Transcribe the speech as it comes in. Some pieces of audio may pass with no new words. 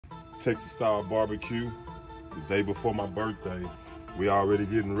Texas style barbecue the day before my birthday. We already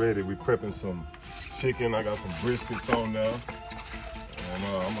getting ready. We prepping some chicken. I got some briskets on there. And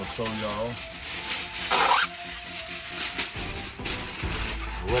I'm gonna show y'all.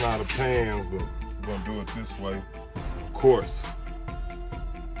 We run out of pans, but we're gonna do it this way. Of course.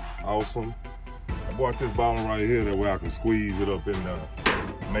 Awesome. I bought this bottle right here, that way I can squeeze it up in there,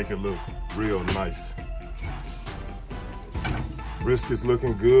 make it look real nice. Brisket's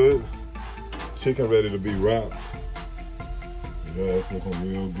looking good. Chicken ready to be wrapped. Yeah, it's looking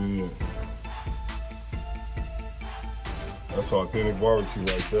real good. That's authentic barbecue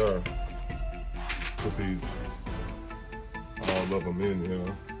right there. Put these, all of them in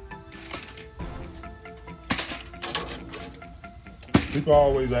here. People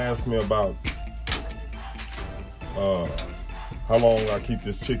always ask me about how long I keep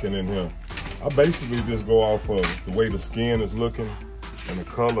this chicken in here. I basically just go off of the way the skin is looking and the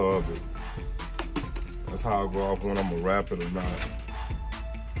color of it. That's how I go off when I'm gonna wrap it or not.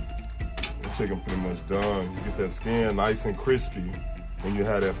 The chicken pretty much done. You get that skin nice and crispy when you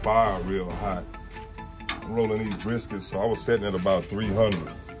have that fire real hot. I'm rolling these briskets, so I was setting at about 300.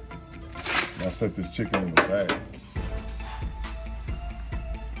 And I set this chicken in the back.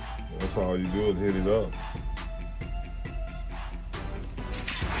 That's all you do is hit it up.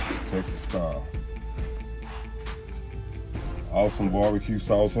 Texas style. Awesome barbecue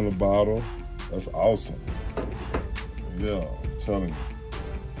sauce in the bottle. That's awesome. Yeah, I'm telling you.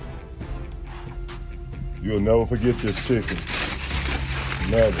 You'll never forget this chicken.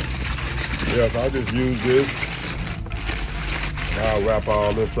 Never. Yes, I just use this. And I'll wrap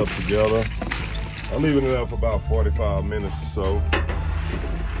all this up together. I'm leaving it up for about 45 minutes or so.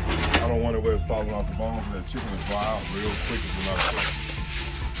 I don't want it where it's falling off the bones. That chicken is dry out real quick if you're not cooked.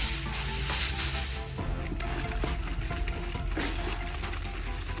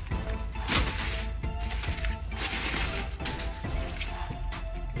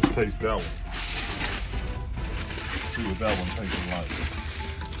 Let's taste that one. See what that one tastes like.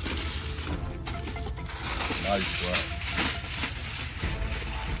 Nice, right?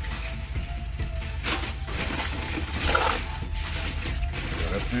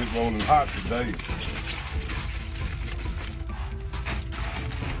 That shit rolling hot today.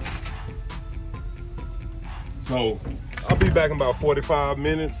 So I'll be back in about 45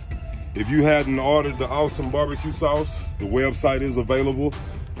 minutes. If you hadn't ordered the awesome barbecue sauce, the website is available,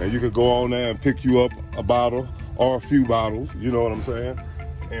 and you could go on there and pick you up a bottle or a few bottles, you know what I'm saying?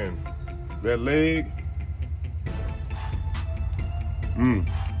 And that leg,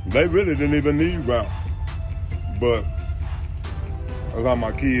 they really didn't even need wrap, but I got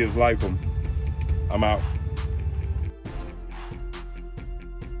my kids like them. I'm out.